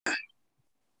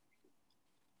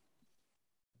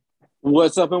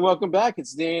What's up and welcome back.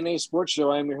 It's the ANA Sports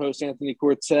Show. I'm your host, Anthony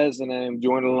Cortez, and I am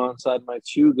joined alongside my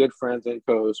two good friends and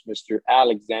co-hosts, Mr.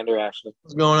 Alexander Ashley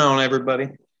What's going on, everybody?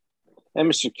 and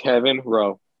Mr. Kevin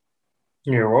Rowe.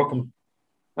 You're welcome.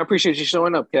 I appreciate you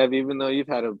showing up, Kev, even though you've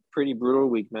had a pretty brutal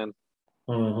week, man.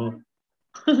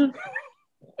 Mm-hmm.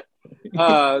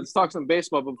 Let's talk some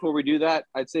baseball. But before we do that,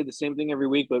 I'd say the same thing every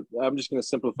week, but I'm just going to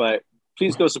simplify it.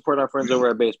 Please go support our friends over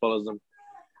at Baseballism.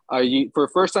 For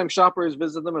first-time shoppers,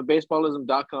 visit them at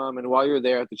baseballism.com, and while you're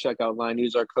there at the checkout line,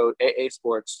 use our code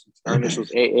AASports, our initials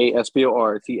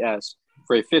AASPORTS,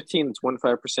 for a 15 to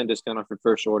 25% discount off your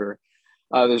first order.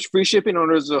 There's free shipping on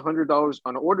orders of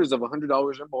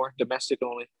 $100 or more, domestic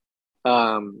only.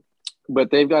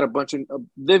 But they've got a bunch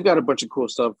of cool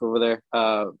stuff over there.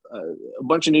 A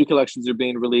bunch of new collections are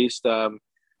being released.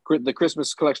 The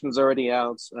Christmas collection is already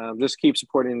out. Please keep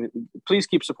supporting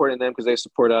them because they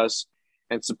support us.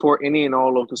 And support any and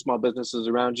all local small businesses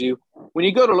around you. When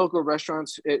you go to local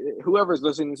restaurants, whoever's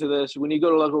listening to this, when you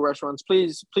go to local restaurants,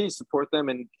 please support them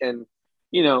and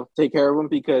take care of them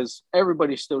because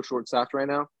everybody's still short-staffed right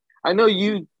now. I know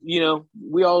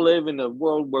we all live in a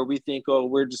world where we think, oh,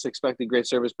 we're just expecting great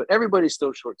service, but everybody's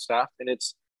still short-staffed, and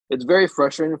it's very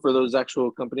frustrating for those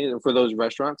actual companies and for those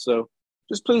restaurants. So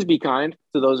just please be kind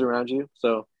to those around you.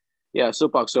 So. Yeah,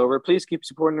 soapbox over. Please keep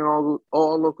supporting all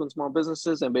local and small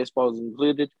businesses, and baseball is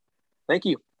included. Thank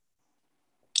you.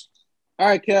 All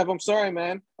right, Kev, I'm sorry,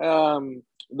 man.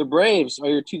 The Braves are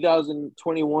your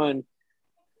 2021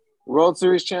 World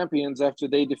Series champions after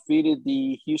they defeated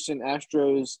the Houston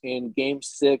Astros in Game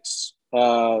 6.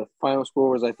 Final score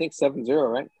was, I think,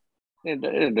 7-0, right? It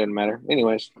doesn't matter.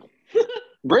 Anyways,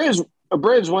 Braves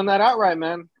won that outright,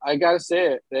 man. I got to say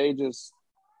it. They just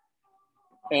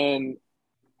 – and –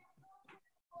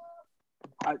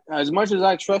 as much as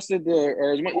I trusted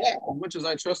as much as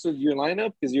I trusted your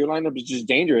lineup, because your lineup is just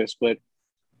dangerous, but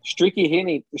streaky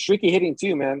hitting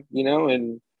too, man.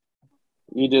 And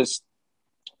you just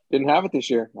didn't have it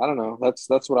this year. I don't know. That's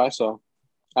what I saw.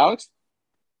 Alex,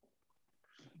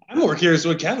 I'm more curious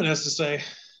what Kevin has to say.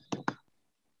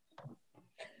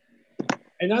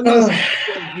 And I'm not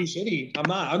be shitty. I'm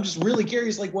not. I'm just really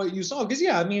curious, like what you saw, because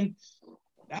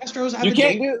Astros have a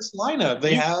dangerous lineup.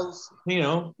 They have,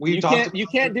 You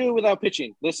can't do it without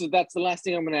pitching. That's the last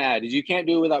thing I'm going to add is you can't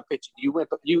do it without pitching.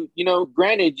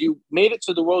 Granted, you made it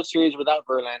to the World Series without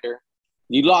Verlander.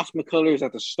 You lost McCullers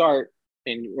at the start,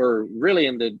 or really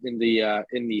in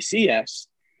the CS,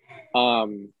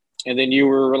 and then you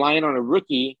were relying on a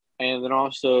rookie, and then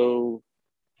also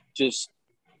just.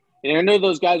 And I know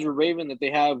those guys were raving that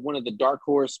they have one of the dark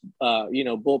horse,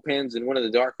 bullpens and one of the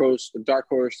dark horse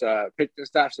pitching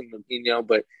staffs in the,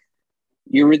 but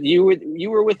you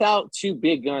were without two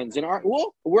big guns. And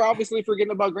we're obviously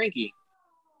forgetting about Greinke.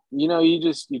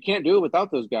 You can't do it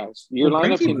without those guys.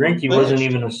 Greinke wasn't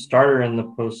even a starter in the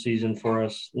postseason for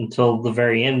us until the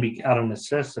very end out of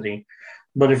necessity.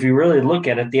 But if you really look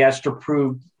at it, the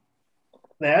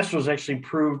Astros actually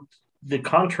proved the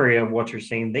contrary of what you're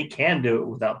saying. They can do it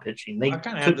without pitching. I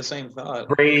kind of had the same thought.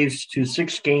 Braves to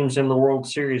 6 games in the World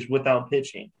Series without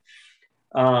pitching.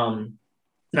 Now,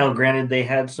 granted, they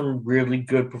had some really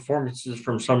good performances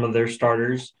from some of their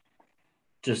starters.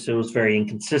 Just it was very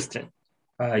inconsistent.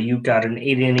 You got an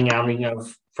 8-inning outing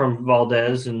from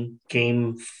Valdez in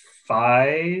Game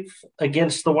 5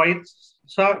 against the White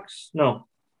Sox. No,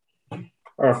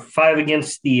 or 5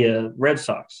 against the Red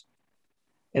Sox.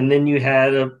 And then you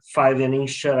had a 5-inning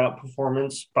shutout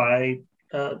performance by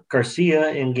Garcia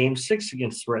in Game 6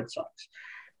 against the Red Sox.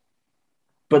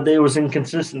 But they was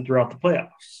inconsistent throughout the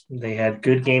playoffs. They had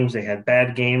good games, they had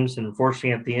bad games, and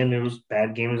unfortunately at the end it was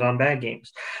bad games on bad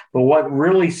games. But what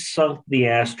really sunk the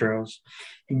Astros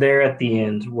there at the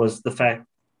end was the fact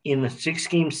in the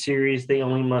 6-game series they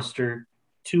only mustered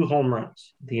 2 home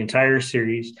runs the entire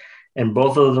series, and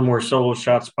both of them were solo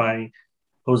shots by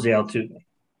Jose Altuve.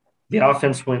 The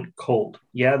offense went cold.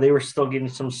 Yeah, they were still getting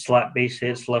some slap base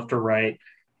hits left or right.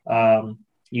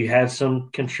 You had some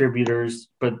contributors,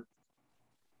 but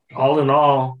all in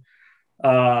all,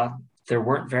 there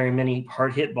weren't very many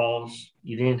hard hit balls.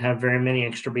 You didn't have very many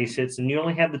extra base hits, and you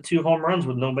only had the 2 home runs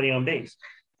with nobody on base.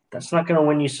 That's not going to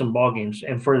win you some ball games.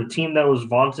 And for the team that was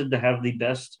vaunted to have the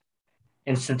best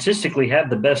and statistically had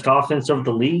the best offense of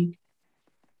the league,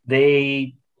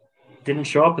 they didn't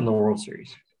show up in the World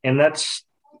Series. And that's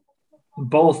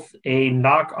both a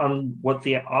knock on what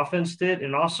the offense did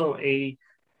and also a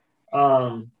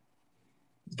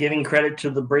giving credit to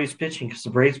the Braves pitching, because the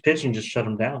Braves pitching just shut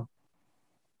them down.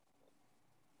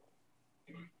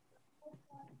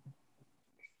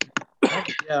 Yeah,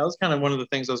 that was kind of one of the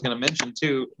things I was going to mention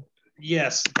too.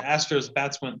 yes, the Astros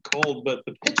bats went cold, but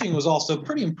the pitching was also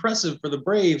pretty impressive for the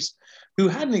Braves, who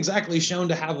hadn't exactly shown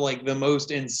to have like the most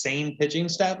insane pitching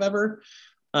staff ever.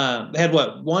 They had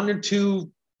one or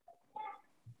two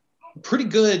pretty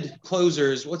good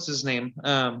closers. What's his name?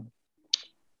 The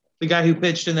guy who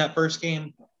pitched in that first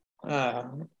game.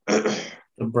 The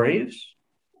Braves?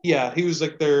 Yeah, he was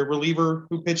like their reliever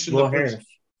who pitched in Will the first. Harris.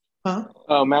 Huh?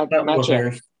 Oh,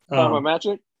 Matchek.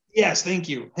 Matchek? Yes, thank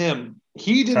you. Him.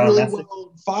 He did Kyle really Matchek?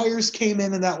 well. Fiers came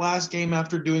in that last game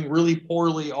after doing really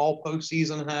poorly all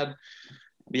postseason, had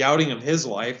the outing of his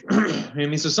life. I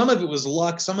mean, so some of it was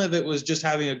luck. Some of it was just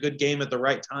having a good game at the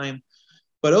right time.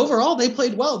 But overall, they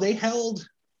played well. They held,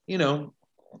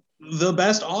 the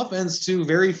best offense to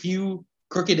very few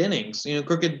crooked innings,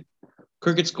 crooked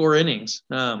score innings.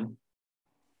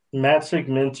 Matzik,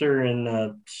 Minter,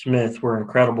 and Smith were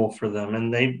incredible for them,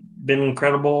 and they've been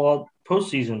incredible all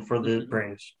postseason for the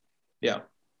Braves. Yeah.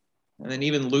 And then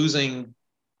even losing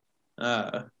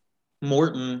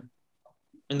Morton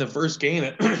in the first game.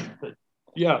 It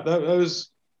was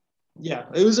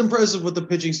impressive what the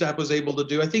pitching staff was able to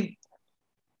do. I think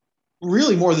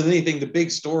really more than anything, the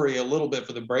big story a little bit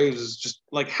for the Braves is just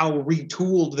like how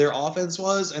retooled their offense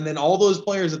was. And then all those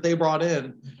players that they brought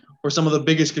in were some of the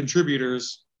biggest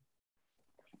contributors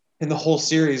in the whole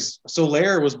series.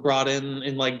 Soler was brought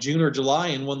in like June or July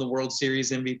and won the World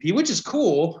Series MVP, which is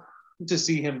cool to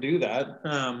see him do that.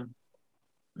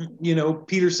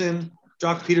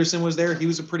 Jock Peterson was there. He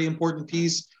was a pretty important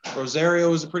piece.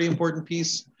 Rosario was a pretty important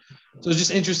piece. So it's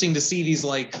just interesting to see these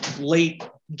like late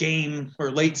game or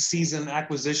late season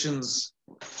acquisitions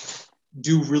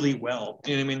do really well.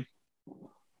 You know what I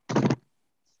mean?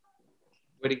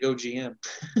 Way to go, GM.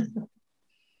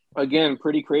 Again,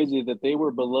 pretty crazy that they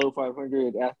were below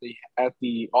 500 at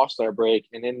the All-Star break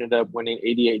and ended up winning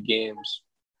 88 games.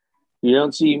 You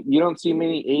don't see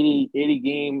many 80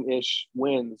 game-ish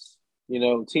wins,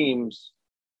 teams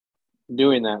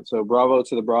doing that. So bravo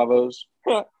to the Bravos.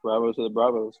 Bravo to the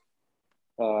Bravos.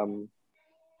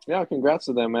 Congrats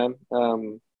to them, man.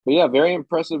 But yeah, very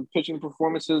impressive pitching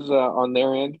performances on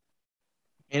their end.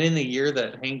 And in the year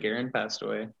that Hank Aaron passed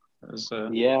away, that was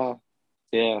yeah,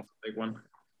 a big one.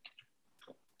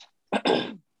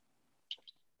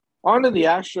 On to the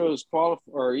Astros I'm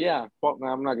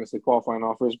not going to say qualifying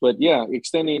offers, but yeah,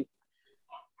 extending.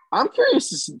 I'm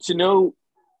curious to know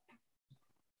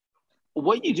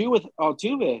what you do with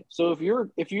Altuve. So if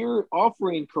you're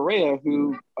offering Correa,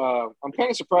 who I'm kind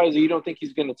of surprised that you don't think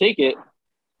he's going to take it,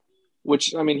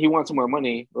 which I mean he wants more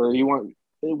money, or do you want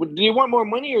more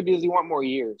money, or does he want more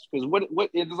years? Because what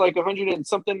it's like 100 and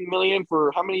something million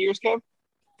for how many years, Kev?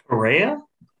 Correa?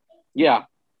 Yeah.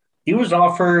 He was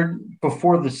offered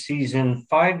before the season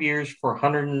 6 years for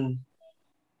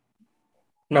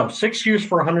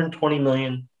 120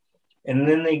 million, and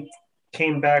then they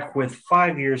came back with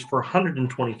 5 years for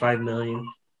 125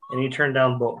 million, and he turned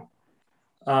down both.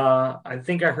 I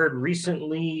think I heard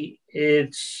recently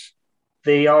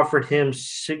they offered him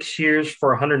 6 years for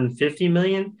 150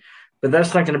 million, but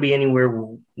that's not going to be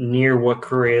anywhere near what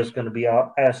Correa is going to be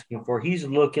asking for. He's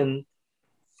looking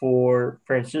for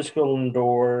Francisco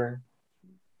Lindor,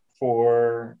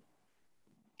 for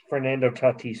Fernando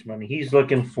Tatis money. He's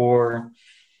looking for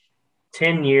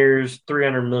 10 years,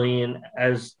 300 million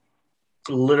as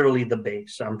literally the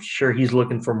base. I'm sure he's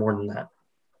looking for more than that.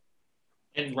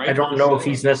 And I don't know if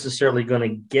he's necessarily going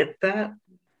to get that,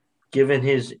 given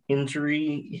his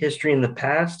injury history in the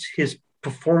past. His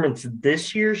performance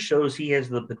this year shows he has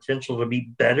the potential to be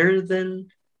better than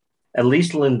at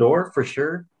least Lindor for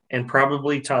sure, and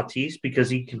probably Tatis because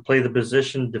he can play the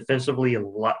position defensively a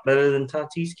lot better than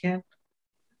Tatis can.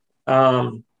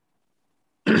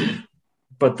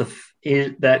 But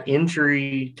that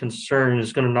injury concern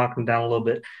is going to knock him down a little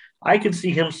bit. I could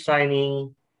see him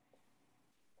signing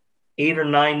 8 or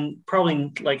 9,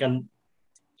 probably like an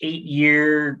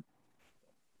 8-year,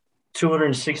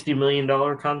 $260 million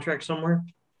contract somewhere.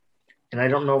 And I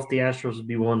don't know if the Astros would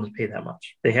be willing to pay that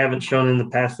much. They haven't shown in the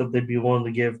past that they'd be willing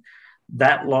to give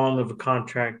that long of a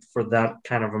contract for that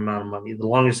kind of amount of money. The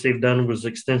longest they've done was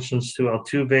extensions to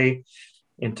Altuve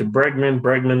and to Bregman.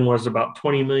 Bregman was about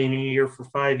 $20 million a year for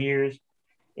 5 years,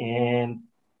 and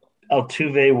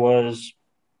Altuve was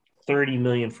 $30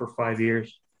 million for 5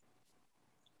 years.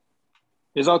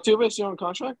 Is Altuve still on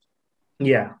contract?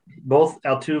 Yeah, both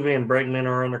Altuve and Bregman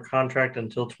are under contract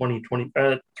until 2020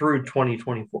 through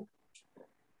 2024.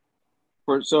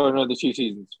 So another 2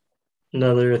 seasons.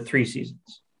 Another 3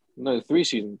 seasons. Another 3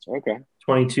 seasons. Okay.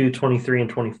 22, 23, and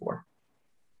 24.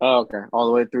 Oh, okay. All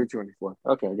the way through 24.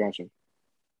 Okay, gotcha.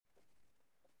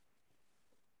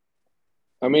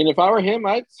 I mean, if I were him,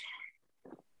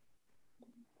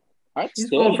 I'd He's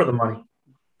going for stay. the money.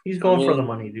 He's I going for the mean,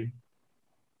 money, dude.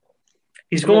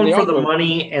 He's I mean, going they for the offer.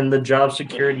 money and the job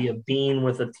security of being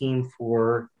with a team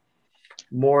for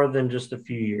more than just a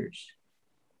few years.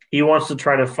 He wants to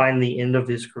try to find the end of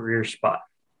his career spot,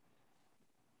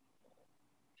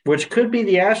 which could be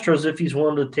the Astros if he's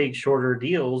willing to take shorter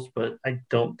deals, but I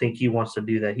don't think he wants to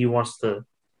do that. He wants the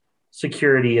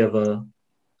security of a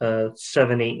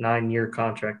 7, 8, 9 year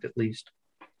contract at least.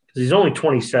 Because he's only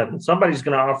 27. Somebody's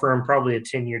going to offer him probably a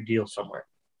 10-year deal somewhere.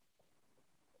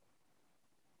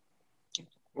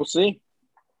 We'll see.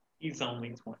 He's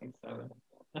only 27.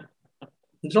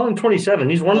 He's only 27.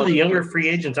 He's one of the younger free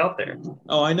agents out there.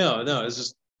 Oh, I know. No, it's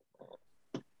just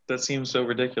that seems so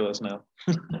ridiculous now.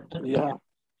 Yeah.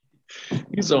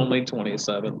 He's only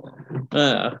 27.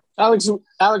 Alex,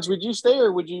 would you stay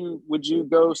or would you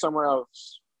go somewhere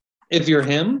else? If you're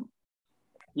him,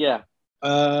 Yeah.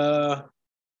 Well,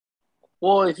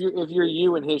 if you're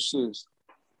you in his shoes,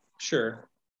 sure.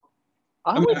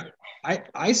 I would.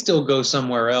 I still go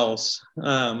somewhere else.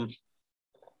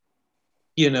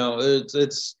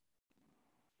 It's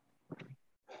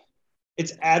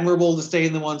admirable to stay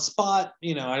in the one spot.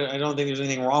 I don't think there's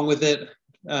anything wrong with it.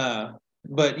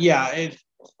 But yeah,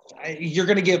 you're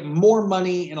going to get more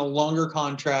money in a longer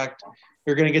contract.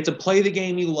 You're going to get to play the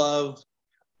game you love.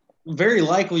 Very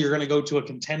likely you're going to go to a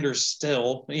contender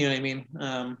still. You know what I mean?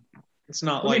 It's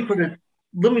not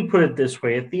Let me put it this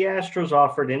way. If the Astros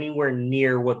offered anywhere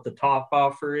near what the top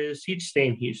offer is, he'd stay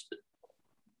in Houston.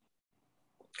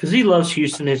 Because he loves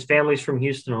Houston. His family's from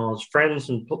Houston. All his friends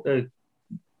and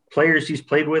players he's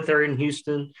played with are in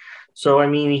Houston. So, I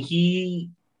mean, he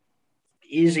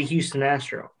is a Houston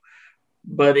Astro.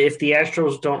 But if the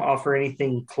Astros don't offer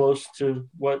anything close to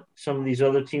what some of these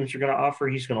other teams are going to offer,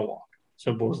 he's going to walk.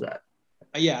 Simple as that.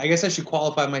 Yeah, I guess I should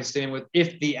qualify my statement with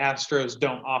if the Astros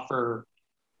don't offer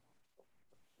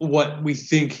what we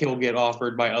think he'll get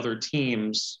offered by other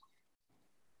teams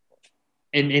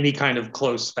in any kind of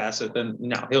close facet, then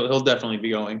no, he'll definitely be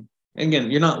going. And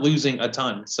again, you're not losing a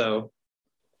ton, so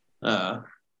I'll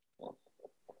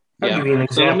give you an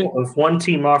example. If one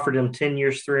team offered him 10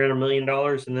 years, $300 million,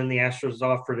 and then the Astros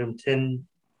offered him 10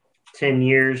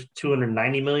 years,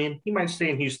 $290 million, he might stay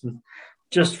in Houston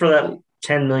just for that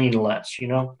 10 million less,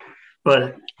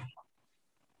 But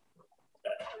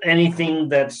anything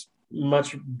that's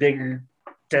much bigger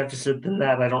deficit than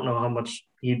that, I don't know how much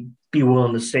he'd be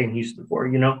willing to stay in Houston for,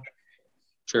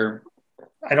 Sure.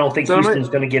 I don't think Houston's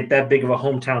going to get that big of a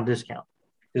hometown discount,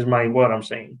 is what I'm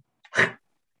saying.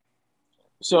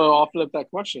 So I'll flip that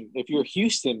question. If you're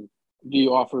Houston, do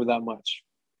you offer that much?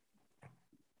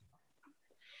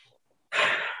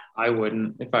 I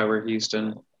wouldn't if I were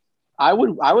Houston. I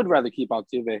would rather keep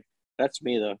Altuve. That's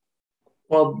me, though.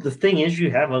 Well, the thing is,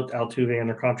 you have Altuve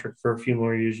under contract for a few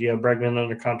more years. You have Bregman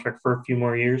under contract for a few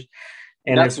more years.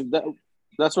 And that's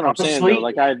what I'm saying, though.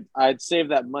 Like, I'd save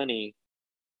that money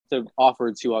to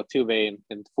offer to Altuve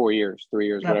in 4 years, 3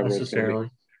 years, not whatever. Necessarily.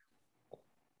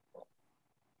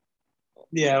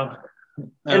 Yeah.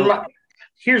 And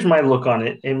here's my look on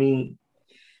it. I mean,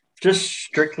 just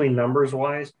strictly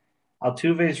numbers-wise,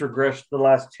 Altuve's regressed the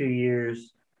last 2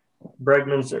 years.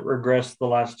 Bregman's regressed the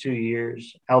last 2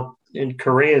 years. And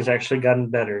Correa's actually gotten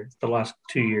better the last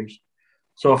 2 years.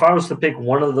 So if I was to pick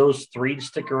one of those three to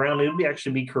stick around, it would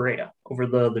actually be Correa over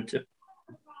the other two.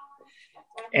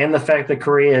 And the fact that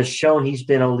Correa has shown he's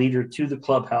been a leader to the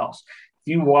clubhouse.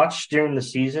 If you watch during the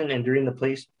season and during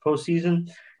the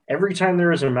postseason, every time there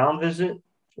was a mound visit, it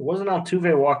wasn't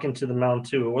Altuve walking to the mound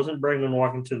too. It wasn't Bregman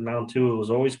walking to the mound too. It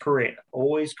was always Correa.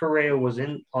 Always Correa was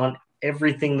in on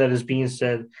everything that is being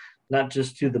said, not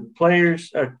just to the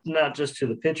players, or not just to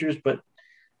the pitchers, but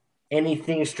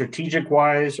anything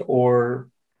strategic-wise or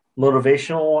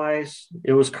motivational-wise.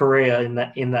 It was Correa in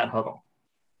that huddle.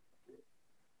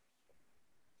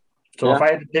 So if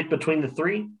I had to pick between the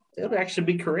three, it would actually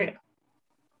be Correa.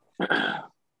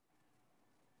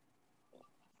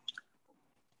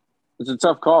 It's a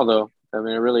tough call, though. I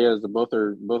mean, it really is. Both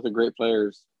are great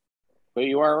players. But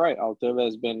you are right. Altuve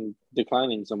has been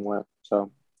declining somewhat.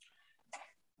 So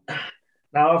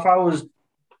now, if I was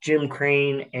Jim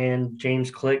Crane and James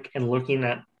Click and looking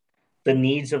at the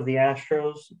needs of the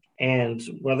Astros and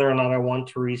whether or not I want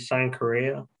to re-sign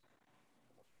Correa,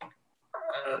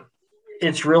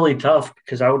 it's really tough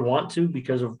because I would want to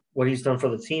because of what he's done for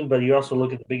the team. But you also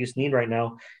look at the biggest need right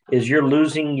now is you're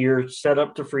losing your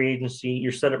setup to free agency,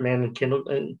 your setup man and Kendall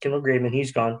Graveman.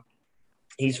 He's gone.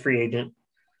 He's free agent.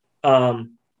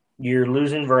 You're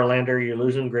losing Verlander. You're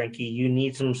losing Greinke. You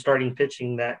need some starting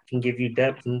pitching that can give you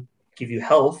depth and give you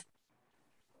health.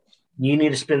 You need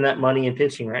to spend that money in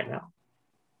pitching right now.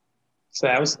 So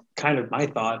that was kind of my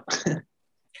thought.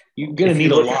 You're going to If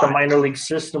need you a look at the lot. minor league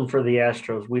system for the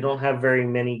Astros, we don't have very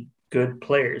many good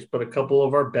players, but a couple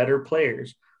of our better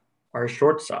players are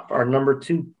shortstop. Our number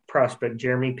 2 prospect,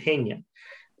 Jeremy Pena.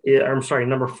 I'm sorry,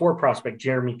 number 4 prospect,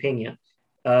 Jeremy Pena.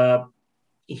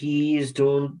 He's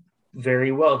doing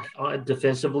very well.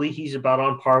 Defensively, he's about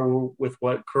on par with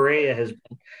what Correa has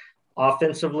been.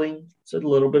 Offensively, it's a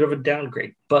little bit of a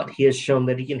downgrade, but he has shown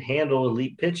that he can handle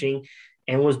elite pitching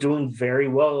and was doing very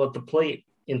well at the plate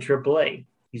in AAA.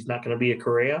 He's not going to be a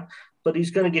Correa, but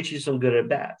he's going to get you some good at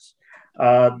bats.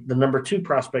 The number 2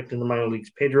 prospect in the minor leagues,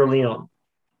 Pedro Leon.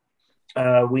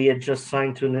 We had just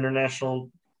signed to an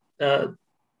international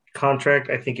contract.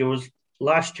 I think it was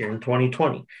last year in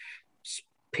 2020.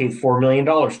 Paid $4 million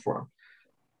for him.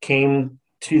 Came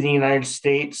to the United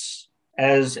States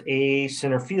as a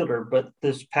center fielder, but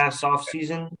this past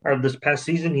season,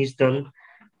 he's done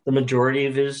the majority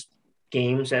of his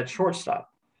games at shortstop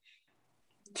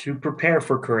to prepare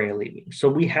for Correa leaving. So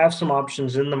we have some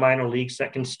options in the minor leagues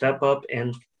that can step up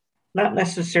and not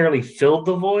necessarily fill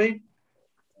the void,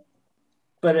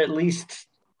 but at least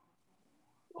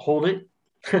hold it,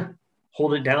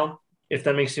 hold it down, if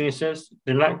that makes any sense.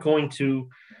 They're not going to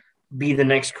be the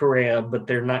next Correa, but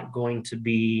they're not going to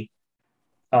be,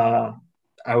 I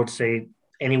would say,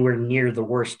 anywhere near the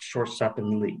worst shortstop in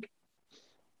the league,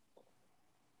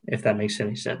 if that makes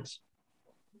any sense.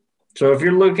 So if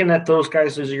you're looking at those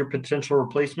guys as your potential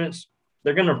replacements,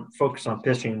 they're going to focus on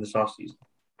pitching this offseason.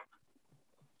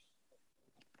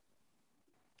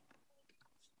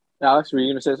 Alex, were you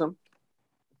going to say something?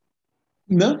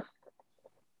 No.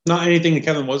 Not anything that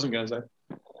Kevin wasn't going to say.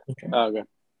 Okay. Okay.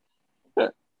 Yeah.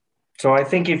 So I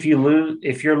think if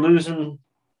you're losing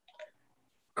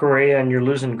Correa and you're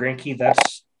losing Greinke,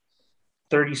 that's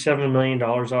 $37 million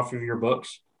off of your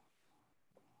books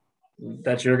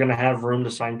that you're going to have room to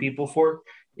sign people for.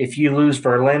 If you lose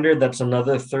Verlander, that's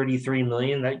another $33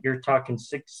 million. That you're talking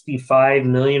 $65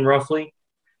 million roughly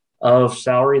of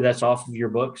salary that's off of your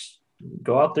books.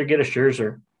 Go out there, get a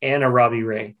Scherzer and a Robbie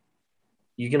Ray.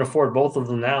 You can afford both of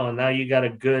them now, and now you got a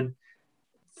good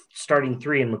starting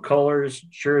 3 in McCullers,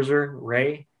 Scherzer,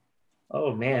 Ray.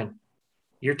 Oh, man.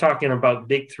 You're talking about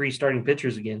big 3 starting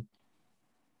pitchers again.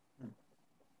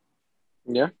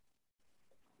 Yeah.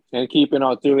 And keeping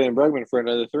Altuve and Bregman for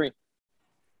another 3.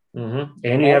 Mm-hmm.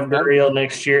 And you have Gurriel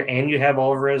next year, and you have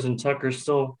Alvarez and Tucker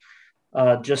still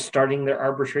just starting their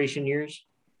arbitration years.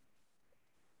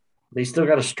 They still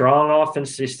got a strong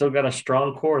offense. They still got a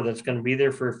strong core that's going to be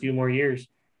there for a few more years.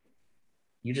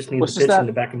 You just need the pitching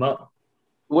to back them up.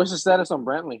 What's the status on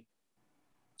Brantley?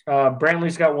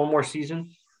 Brantley's got one more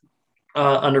season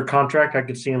under contract. I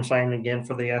could see him signing again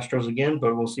for the Astros again,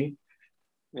 but we'll see.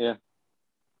 Yeah.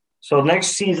 So next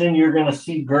season, you're going to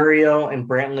see Gurriel and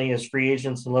Brantley as free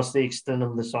agents unless they extend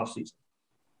them this offseason.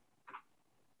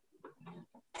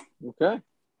 Okay.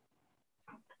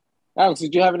 Alex,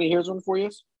 did you have any here's one for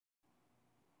you?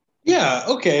 Yeah,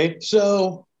 okay.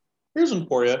 So here's one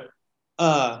for you.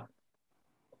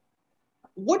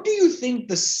 What do you think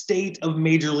the state of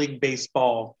Major League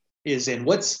Baseball is in?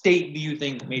 What state do you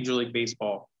think Major League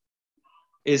Baseball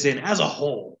is in as a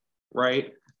whole,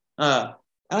 right?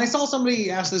 And I saw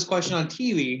somebody ask this question on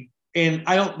TV, and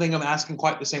I don't think I'm asking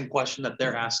quite the same question that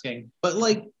they're asking, but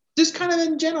like just kind of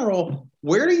in general,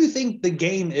 where do you think the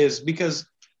game is? Because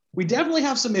we definitely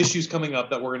have some issues coming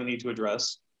up that we're going to need to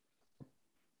address.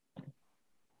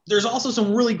 There's also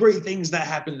some really great things that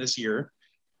happened this year.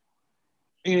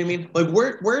 You know what I mean?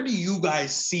 Like where do you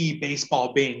guys see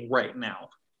baseball being right now?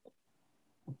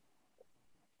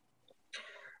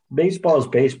 Baseball is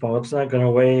baseball. It's not going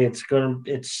away. It's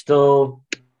still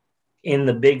in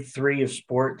the big 3 of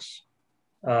sports.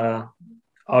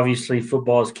 Obviously,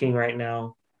 football is king right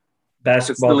now.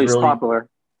 Basketball is really popular.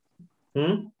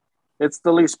 It's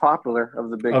the least popular of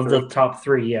the big 3. The top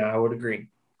 3. Yeah, I would agree.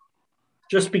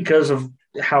 Just because of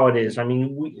how it is. I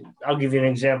mean, I'll give you an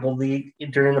example. During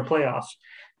the playoffs,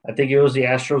 I think it was the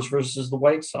Astros versus the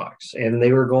White Sox, and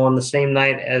they were going the same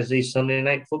night as a Sunday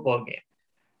night football game.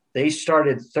 They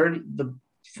started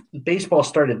baseball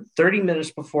started 30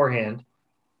 minutes beforehand.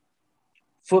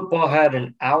 Football had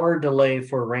an hour delay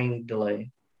for rain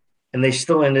delay, and they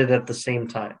still ended at the same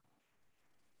time.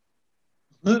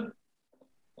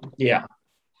 Yeah.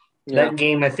 That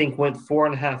game, I think, went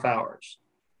 4.5 hours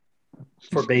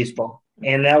for baseball,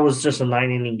 and that was just a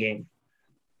 9-inning game.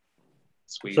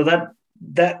 Sweet. So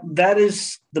that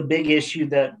is the big issue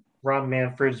that Rob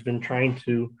Manfred's been trying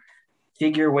to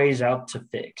figure ways out to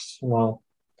fix. Well,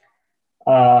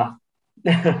 I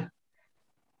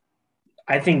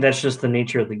think that's just the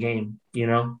nature of the game, you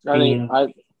know,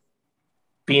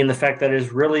 being the fact that it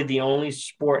is really the only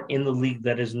sport in the league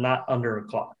that is not under a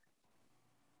clock.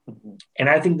 And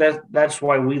I think that's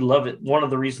why we love it. One of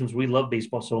the reasons we love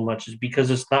baseball so much is because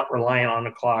it's not reliant on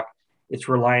a clock. It's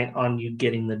reliant on you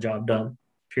getting the job done,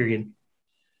 period.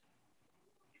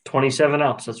 27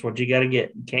 outs, that's what you got to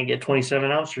get. You can't get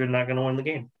 27 outs, you're not going to win the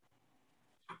game.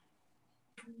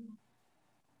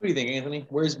 What do you think, Anthony?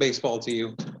 Where's baseball to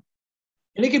you?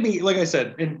 And it could be, like I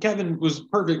said, and Kevin was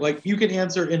perfect. Like, you can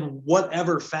answer in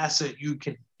whatever facet you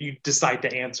decide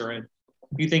to answer in.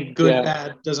 You think good,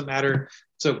 bad, doesn't matter.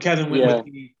 So Kevin went with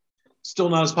the still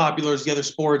not as popular as the other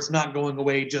sports, not going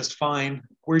away just fine.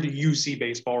 Where do you see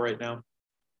baseball right now?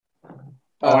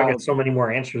 Oh, I got so many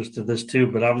more answers to this too,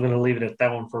 but I'm going to leave it at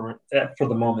that one for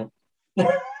the moment.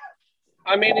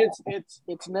 I mean,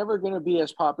 it's never going to be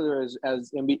as popular as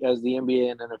the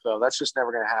NBA and NFL. That's just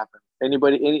never going to happen.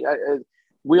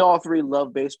 We all three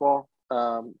love baseball.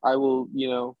 I will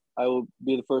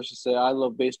be the first to say I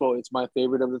love baseball. It's my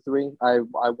favorite of the three. I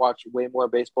watch way more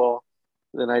baseball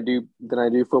than I do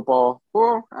football.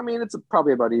 Well, I mean, it's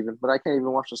probably about even, but I can't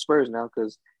even watch the Spurs now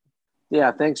because,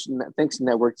 thanks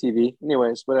network TV.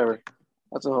 Anyways, whatever.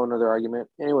 That's a whole nother argument.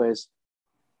 Anyways,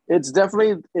 it's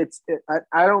definitely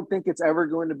I don't think it's ever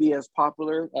going to be as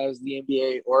popular as the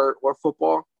NBA or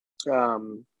football.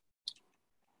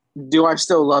 Do I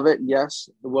still love it? Yes.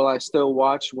 Will I still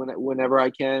watch whenever I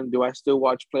can? Do I still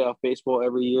watch playoff baseball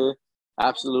every year?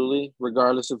 Absolutely,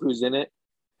 regardless of who's in it,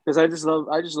 because I just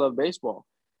love baseball.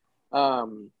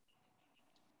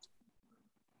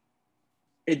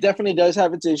 It definitely does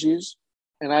have its issues,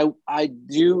 and I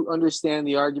do understand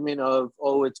the argument of,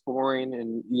 oh, it's boring,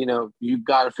 and you've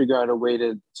got to figure out a way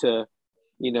to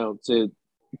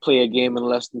play a game in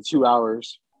less than 2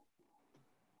 hours.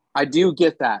 I do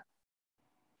get that.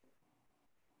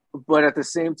 But at the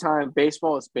same time,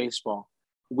 baseball is baseball.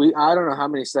 I don't know how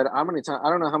many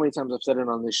times I've said it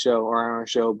on this show or on our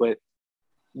show, but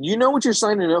you know what you're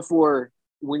signing up for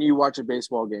when you watch a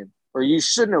baseball game, or you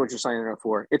should know what you're signing up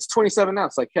for. It's 27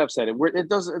 outs, like Kev said. It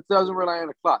doesn't rely on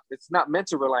the clock. It's not meant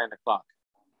to rely on the clock.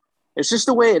 It's just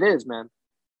the way it is, man.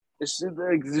 It's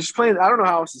just plain. I don't know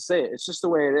how else to say it. It's just the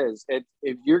way it is.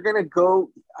 If you're gonna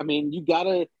go, I mean,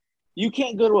 you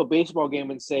can't go to a baseball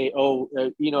game and say,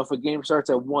 if a game starts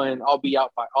at 1, I'll be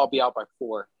out by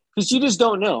 4, because you just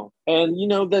don't know. And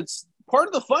that's part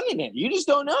of the fun in it. You just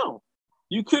don't know.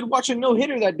 You could watch a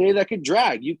no-hitter that day that could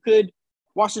drag. You could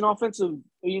watch an offensive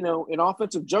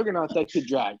juggernaut that could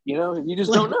drag. You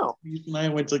just don't know. I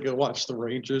went to go watch the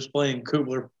Rangers playing.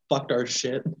 Kubler fucked our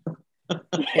shit.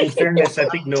 In fairness, I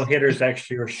think no-hitters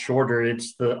actually are shorter.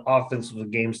 It's the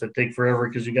offensive games that take forever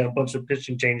because you got a bunch of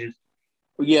pitching changes.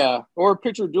 Yeah, or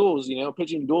pitcher duels,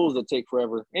 pitching duels that take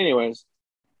forever. Anyways,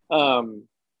 I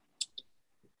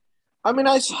mean,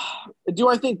 do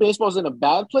I think baseball's in a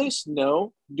bad place?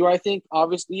 No. Do I think,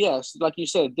 obviously, yes. Like you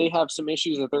said, they have some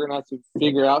issues that they're going to have to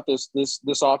figure out this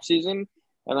offseason,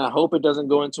 and I hope it doesn't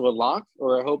go into a lock,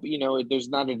 or I hope, there's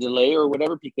not a delay or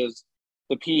whatever because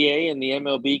the PA and the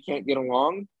MLB can't get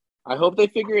along. I hope they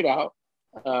figure it out.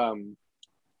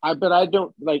 But I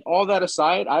don't, like, all that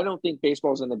aside, I don't think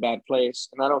baseball's in a bad place,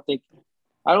 and I don't think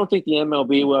the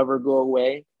MLB will ever go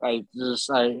away. I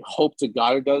hope to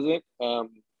God it doesn't.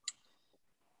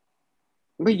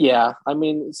 But yeah, I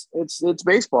mean, it's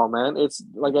baseball, man. It's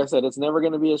like I said, it's never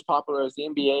going to be as popular as the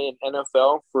NBA and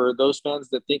NFL. For those fans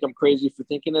that think I'm crazy for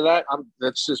thinking of that,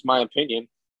 that's just my opinion.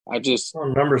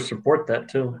 Numbers support that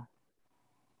too.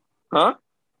 Huh?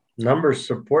 Numbers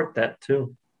support that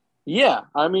too. Yeah,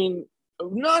 I mean,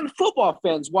 non-football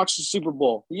fans watch the Super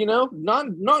Bowl.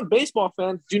 Non-baseball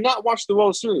fans do not watch the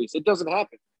World Series. It doesn't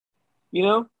happen.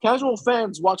 Casual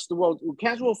fans watch the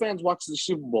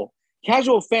Super Bowl.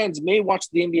 Casual fans may watch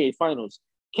the NBA Finals.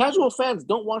 Casual fans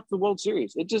don't watch the World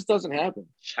Series. It just doesn't happen.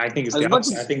 I think it's the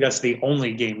opposite. I think that's the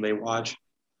only game they watch.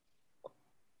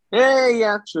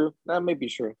 Yeah, true. That may be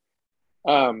true.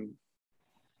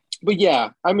 But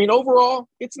yeah, I mean, overall,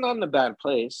 it's not in a bad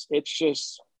place. It's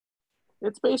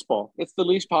baseball. It's the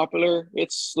least popular.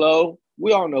 It's slow.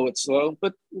 We all know it's slow,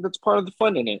 but that's part of the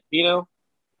fun in it, So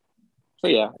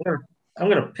yeah. I'm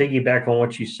going to piggyback on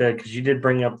what you said because you did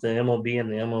bring up the MLB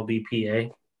and the MLBPA.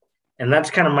 And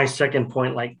that's kind of my second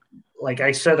point. Like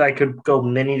I said, I could go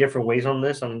many different ways on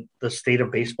this, on the state of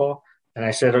baseball. And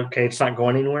I said, okay, it's not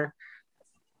going anywhere.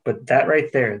 But that right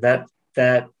there,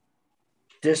 that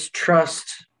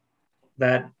distrust,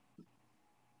 that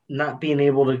not being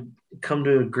able to come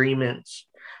to agreements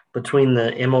between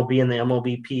the MLB and the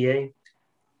MLBPA,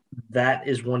 that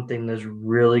is one thing that's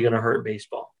really going to hurt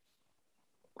baseball.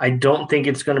 I don't think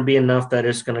it's going to be enough that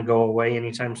it's going to go away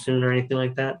anytime soon or anything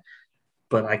like that,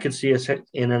 but I could see us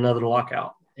in another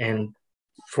lockout. and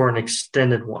for an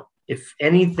extended one. If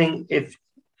anything, if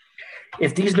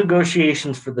these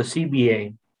negotiations for the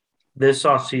CBA this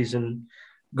offseason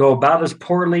go about as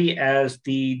poorly as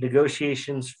the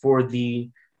negotiations for the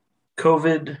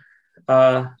COVID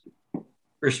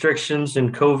restrictions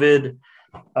and COVID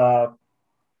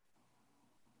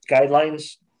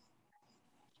guidelines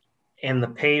and the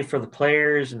pay for the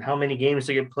players and how many games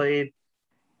they get played,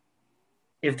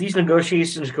 if these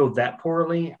negotiations go that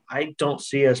poorly, I don't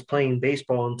see us playing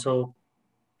baseball until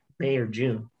May or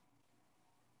June.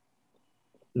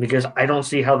 Because I don't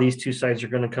see how these two sides are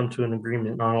going to come to an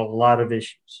agreement on a lot of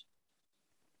issues.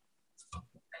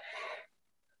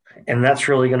 And that's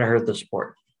really going to hurt the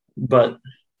sport. But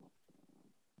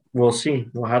we'll see.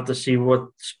 We'll have to see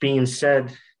what's being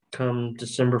said come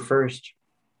December 1st.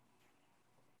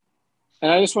 And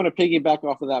I just want to piggyback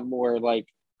off of that more. Like,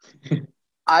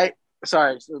 I'm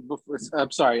sorry,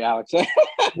 Alex.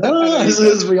 No,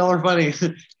 we all are funny.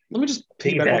 Let me just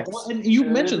piggyback. And you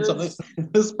mentioned something.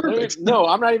 That's perfect. No,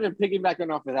 I'm not even piggybacking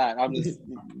off of that. I'm just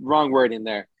wrong wording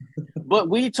there. But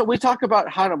we talk about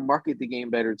how to market the game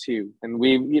better too, and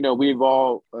we've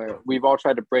all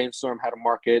tried to brainstorm how to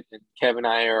market. And Kev and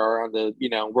I are on the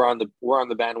we're on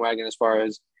the bandwagon as far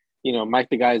as mic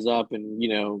the guys up and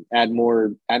add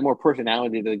more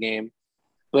personality to the game.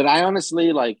 But I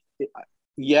honestly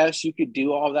yes, you could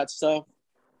do all that stuff,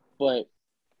 but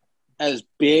as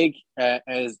big and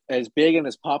as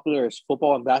popular as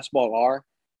football and basketball are,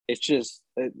 it's just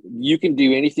you can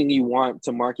do anything you want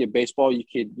to market baseball. You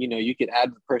could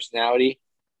add the personality,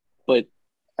 but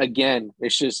again,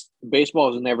 it's just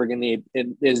baseball is never gonna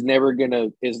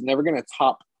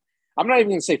top. I'm not even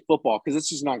gonna say football because it's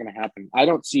just not gonna happen. I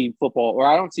don't see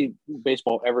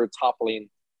baseball ever toppling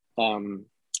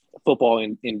football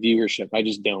in viewership. I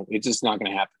just don't. It's just not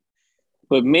gonna happen.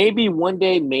 But maybe one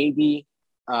day, in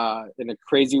a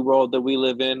crazy world that we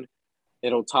live in,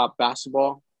 it'll top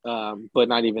basketball. But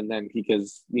not even then,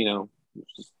 because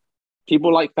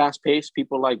people like fast pace,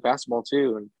 people like basketball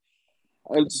too,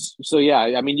 and so yeah.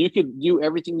 I mean, you could do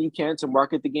everything you can to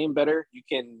market the game better. You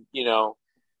can,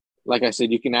 like I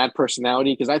said, you can add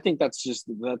personality, because I think that's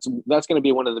going to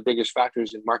be one of the biggest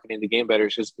factors in marketing the game better.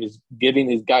 Is getting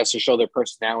these guys to show their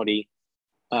personality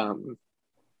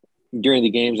during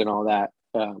the games and all that.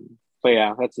 But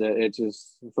yeah, that's it. It's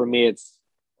just, for me, it's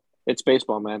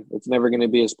baseball, man. It's never going to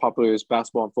be as popular as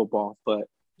basketball and football. But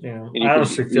yeah, I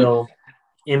honestly feel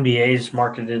NBA's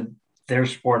marketed their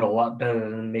sport a lot better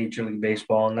than Major League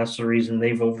Baseball, and that's the reason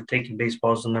they've overtaken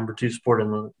baseball as the number 2 sport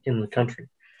in the country.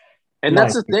 And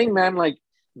that's the thing, man. Like,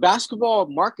 basketball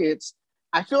markets,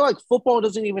 I feel like football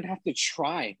doesn't even have to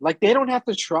try. Like, they don't have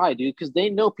to try, dude, because they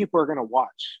know people are going to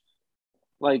watch.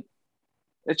 Like,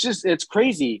 it's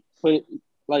crazy. But,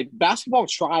 like, basketball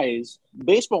tries,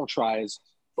 baseball tries.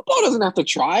 Football doesn't have to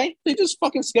try. They just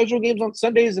fucking schedule games on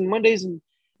Sundays and Mondays and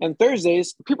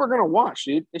Thursdays. People are going to watch,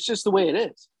 dude. It's just the way it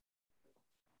is.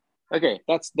 Okay,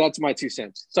 that's my 2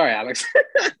 cents. Sorry, Alex.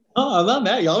 Oh, I'm not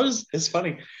mad. Y'all it's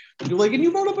funny. You're like, and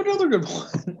you brought up another good one.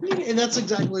 And that's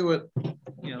exactly what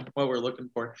we're looking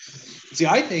for. See,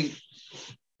 I think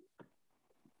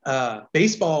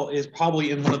baseball is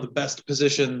probably in one of the best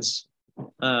positions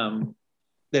that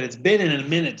it's been in a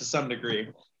minute to some degree,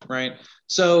 right?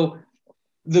 So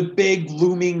the big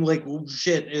looming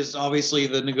shit is obviously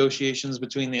the negotiations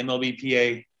between the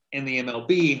MLBPA and the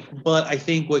MLB. But I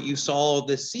think what you saw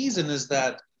this season is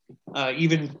that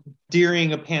even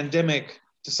during a pandemic,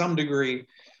 to some degree,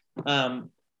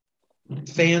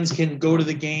 fans can go to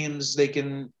the games. They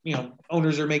can,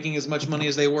 owners are making as much money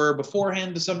as they were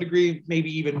beforehand to some degree,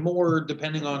 maybe even more,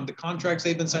 depending on the contracts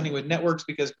they've been signing with networks,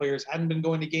 because players hadn't been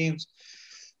going to games.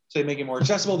 So they make it more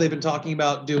accessible. They've been talking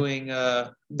about doing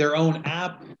their own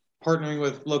app, partnering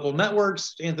with local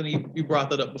networks. Anthony, you brought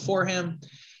that up beforehand.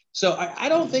 So I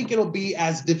don't think it'll be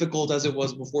as difficult as it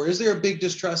was before. Is there a big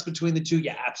distrust between the two?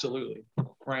 Yeah, absolutely.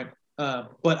 Right.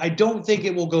 But I don't think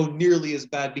it will go nearly as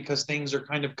bad, because things are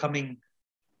kind of coming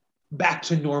back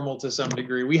to normal to some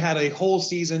degree. We had a whole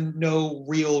season, no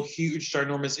real huge,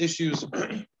 ginormous issues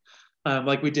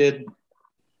like we did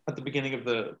at the beginning of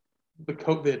the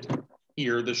COVID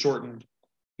year, the shortened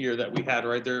year that we had,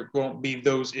 right? There won't be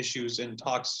those issues in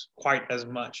talks quite as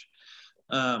much.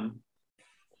 I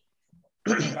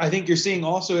think you're seeing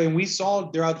also, and we saw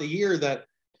throughout the year, that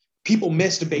people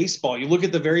missed baseball. You look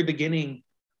at the very beginning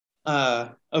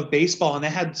of baseball, and they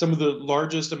had some of the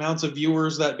largest amounts of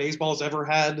viewers that baseball has ever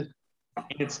had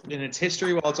in its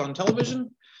history while it's on television.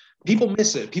 People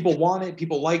miss it. People want it.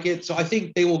 People like it. So I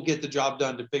think they will get the job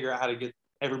done to figure out how to get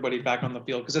everybody back on the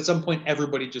field, because at some point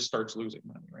everybody just starts losing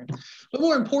money, right? But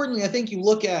more importantly, I think you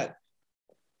look at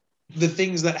the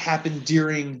things that happened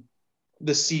during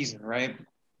the season, right?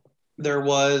 There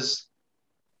was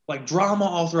like drama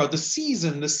all throughout the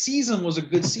season. The season was a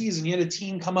good season. You had a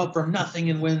team come up from nothing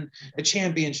and win a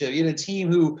championship. You had a team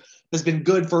who has been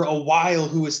good for a while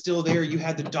who is still there. You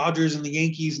had the Dodgers and the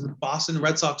Yankees and the Boston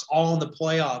Red Sox all in the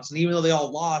playoffs. And even though they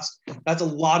all lost, that's a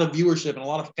lot of viewership and a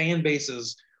lot of fan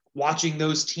bases watching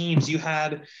those teams. You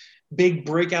had big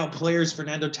breakout players.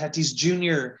 Fernando Tatis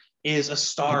Jr. is a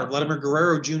star. Vladimir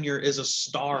Guerrero Jr. is a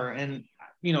star. And,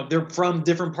 you know, they're from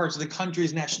different parts of the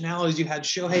country's nationalities. You had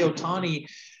Shohei Ohtani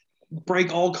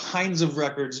break all kinds of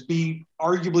records, be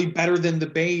arguably better than the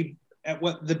Babe at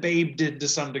what the Babe did to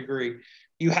some degree.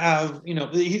 You have, you know,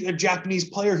 a Japanese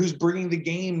player who's bringing the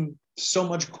game so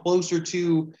much closer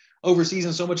to overseas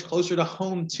and so much closer to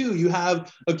home too. You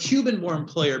have a Cuban-born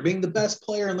player being the best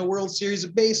player in the World Series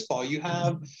of baseball. You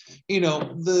have, you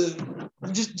know,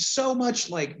 just so much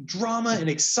like drama and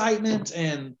excitement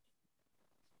and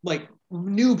like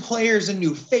new players and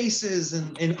new faces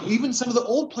and even some of the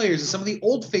old players and some of the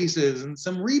old faces and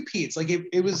some repeats. Like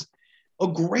it was a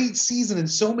great season and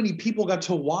so many people got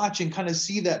to watch and kind of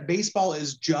see that baseball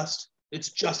is it's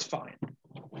just fine.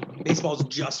 Baseball is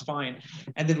just fine.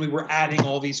 And then we were adding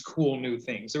all these cool new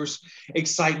things. There was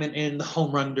excitement in the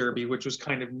home run derby, which was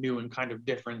kind of new and kind of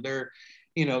different. There,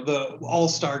 you know, the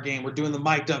all-star game, we're doing the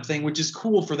mic'd up thing, which is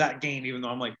cool for that game, even though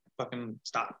I'm like, fucking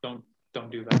stop. Don't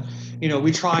do that. You know,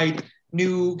 we tried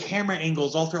new camera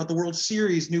angles all throughout the World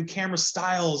Series, new camera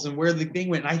styles and where the thing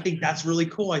went. And I think that's really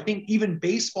cool. I think even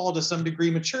baseball to some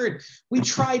degree matured. We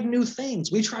tried new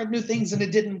things and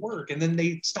it didn't work. And then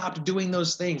they stopped doing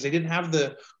those things. They didn't have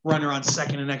the runner on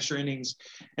second and extra innings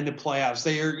in the playoffs.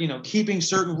 They are, you know, keeping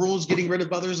certain rules, getting rid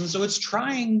of others. And so it's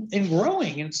trying and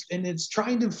growing and it's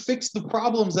trying to fix the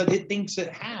problems that it thinks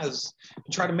it has to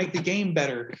try to make the game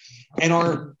better and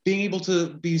are being able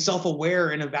to be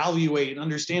self-aware and evaluate and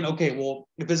understand, okay, well,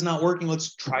 if it's not working,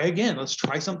 let's try again. Let's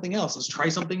try something else. Let's try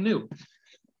something new.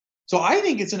 So I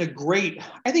think it's in a great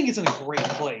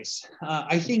place.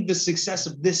 I think the success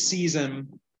of this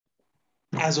season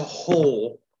as a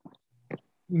whole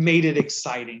made it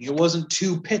exciting. It wasn't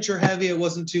too pitcher heavy. It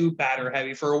wasn't too batter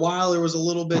heavy. For a while, there was a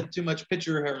little bit too much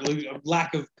pitcher heavy,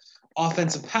 lack of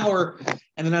offensive power.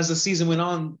 And then as the season went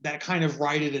on, that kind of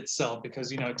righted itself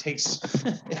because, you know, it takes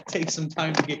some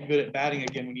time to get good at batting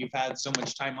again when you've had so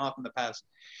much time off in the past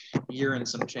year and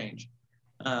some change.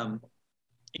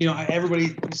 You know,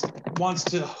 everybody wants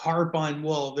to harp on,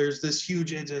 well, there's this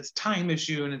huge, it's time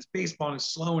issue and it's baseball and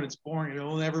it's slow and it's boring.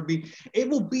 It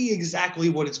will be exactly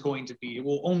what it's going to be. It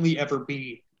will only ever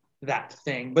be that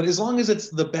thing. But as long as it's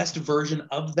the best version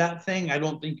of that thing, I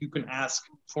don't think you can ask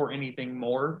for anything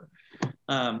more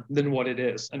than what it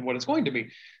is and what it's going to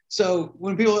be. So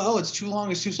when people, oh, it's too long,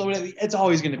 it's too slow, it's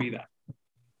always going to be that.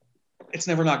 It's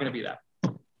never not going to be that.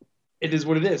 It is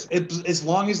what it is. As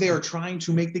long as they are trying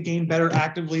to make the game better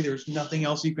actively, there's nothing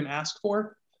else you can ask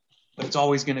for, but it's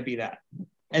always going to be that.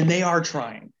 And they are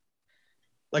trying.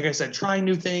 Like I said, trying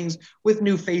new things with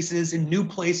new faces in new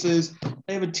places.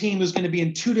 They have a team who's going to be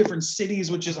in 2 different cities,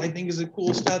 which I think is a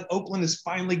cool step. Oakland is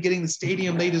finally getting the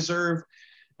stadium they deserve.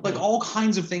 Like all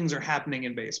kinds of things are happening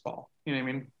in baseball. You know what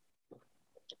I mean?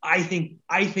 I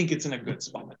think it's in a good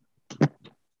spot.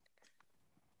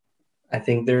 I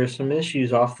think there are some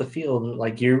issues off the field.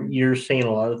 Like you're saying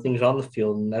a lot of things on the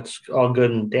field, and that's all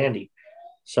good and dandy.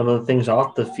 Some of the things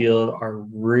off the field are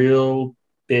real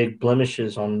big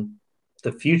blemishes on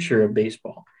the future of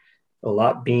baseball. A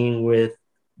lot being with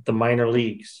the minor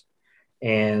leagues.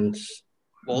 And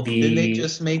didn't they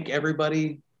just make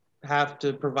everybody have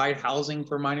to provide housing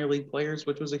for minor league players,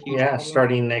 which was a huge problem?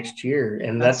 Starting next year.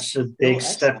 And that's a big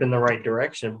step in the right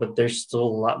direction, but there's still a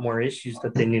lot more issues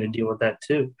that they need to deal with that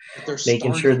too.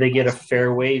 Making sure they get a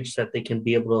fair wage that they can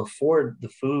be able to afford the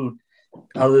food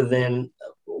other than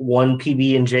one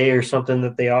PB&J or something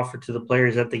that they offer to the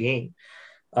players at the game.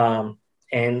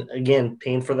 And again,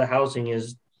 paying for the housing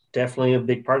is definitely a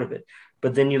big part of it.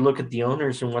 But then you look at the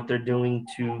owners and what they're doing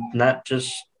to not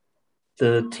just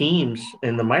the teams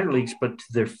in the minor leagues, but to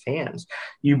their fans.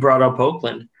 You brought up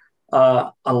Oakland.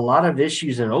 A lot of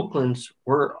issues in Oakland's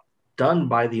were done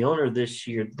by the owner this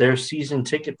year. Their season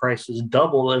ticket prices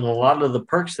doubled, and a lot of the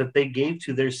perks that they gave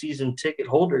to their season ticket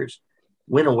holders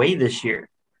went away this year.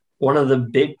 One of the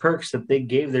big perks that they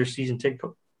gave their season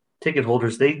ticket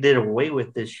holders, they did away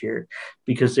with this year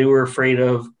because they were afraid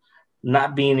of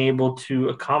not being able to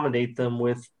accommodate them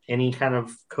with any kind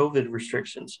of COVID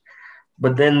restrictions.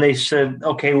 But then they said,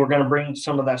 okay, we're going to bring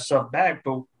some of that stuff back,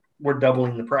 but we're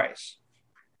doubling the price.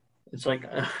 It's like,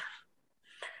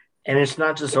 and it's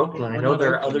not just Oakland. I know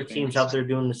there are other teams out there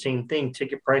doing the same thing.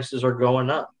 Ticket prices are going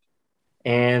up.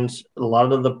 And a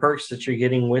lot of the perks that you're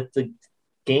getting with the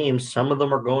games, some of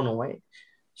them are going away.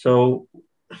 So,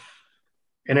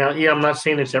 and yeah, I'm not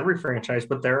saying it's every franchise,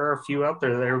 but there are a few out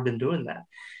there that have been doing that.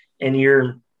 And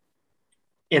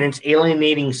it's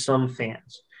alienating some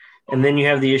fans. And then you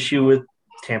have the issue with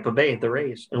Tampa Bay, the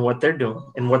Rays, and what they're doing.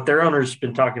 And what their owner's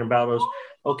been talking about is,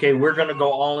 okay, we're going to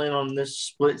go all in on this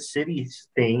split cities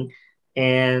thing.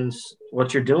 And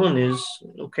what you're doing is,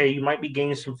 okay, you might be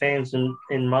gaining some fans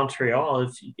in Montreal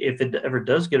if it ever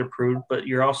does get approved, but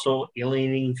you're also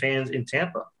alienating fans in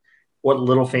Tampa. What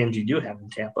little fans you do have in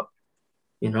Tampa,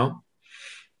 you know?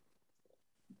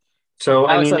 So,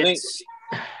 I Alex, mean, I think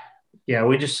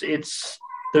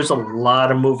there's a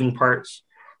lot of moving parts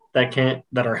that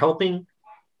are helping,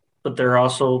 but there are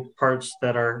also parts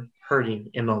that are hurting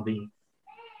MLB.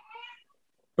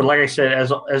 But like I said,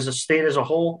 as a state as a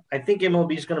whole, I think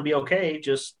MLB is going to be okay.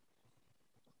 Just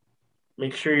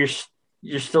make sure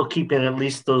you're still keeping at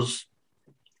least those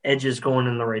edges going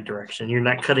in the right direction. You're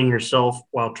not cutting yourself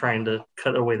while trying to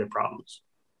cut away the problems.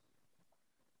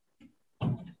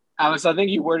 Alex, I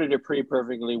think you worded it pretty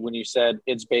perfectly when you said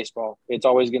it's baseball. It's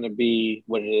always going to be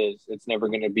what it is. It's never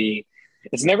going to be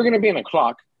in a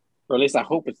clock, or at least I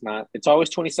hope it's not. It's always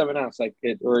 27 ounce,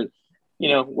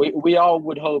 we all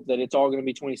would hope that it's all going to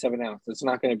be 27 ounce. It's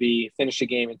not going to be finish a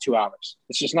game in 2 hours.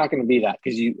 It's just not going to be that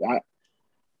because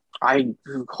I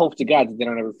hope to God that they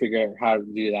don't ever figure out how to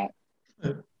do that.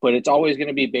 But it's always going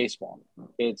to be baseball.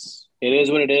 It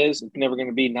is what it is. It's never going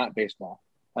to be not baseball.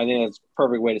 I think that's a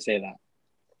perfect way to say that.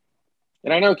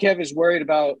 And I know Kev is worried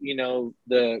about,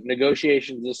 the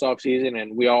negotiations this offseason,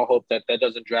 and we all hope that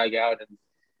doesn't drag out.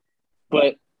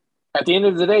 But at the end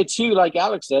of the day, too, like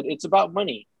Alex said, it's about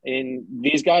money. And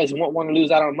these guys won't want to lose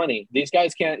out on money. These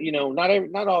guys can't,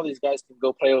 not all these guys can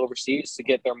go play overseas to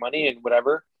get their money and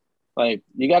whatever. Like,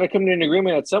 you got to come to an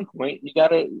agreement at some point.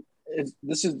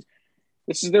 This is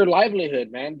their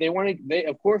livelihood, man.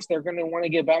 Of course, they're going to want to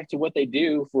get back to what they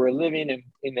do for a living and,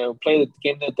 play the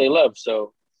game that they love.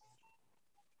 So,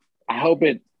 I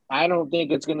don't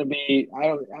think it's going to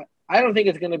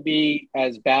be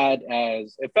as bad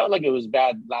as it felt like it was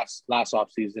bad last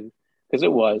off season, because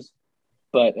it was,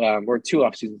 but or 2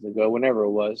 off seasons ago, whenever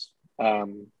it was. But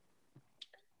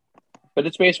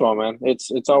it's baseball, man.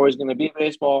 It's always going to be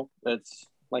baseball. It's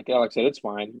like Alex said, it's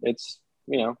fine. It's,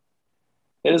 it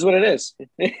is what it is.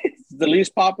 It's the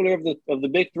least popular of the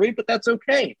big 3, but that's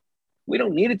okay. We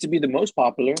don't need it to be the most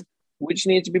popular. We just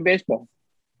need it to be baseball.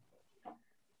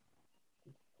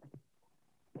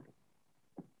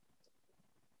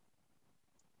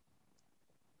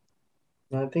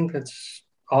 I think that's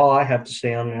all I have to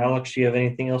say on it. Alex, do you have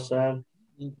anything else to add?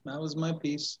 That was my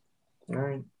piece. All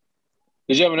right.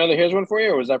 Did you have another here's one for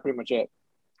you, or was that pretty much it?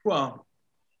 Well,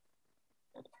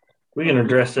 we can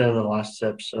address it in the last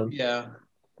episode. Yeah.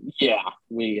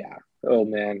 Oh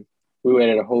man, we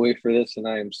waited a whole week for this, and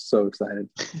I am so excited.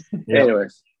 Yeah.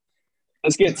 Anyways,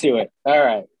 let's get to it. All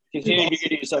right, continue to be good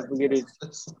to yourself. Be good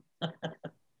to...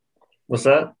 What's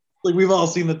that? Like, we've all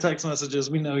seen the text messages.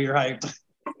 We know you're hyped.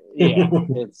 Yeah,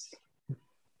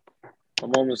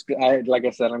 like I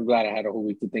said, I'm glad I had a whole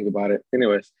week to think about it.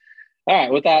 Anyways, all right,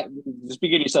 with that, just be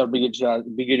good to yourself, be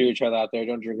good to each other out there.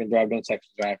 Don't drink and drive, don't sex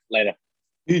and drive. Later.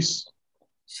 Peace.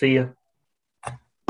 See ya.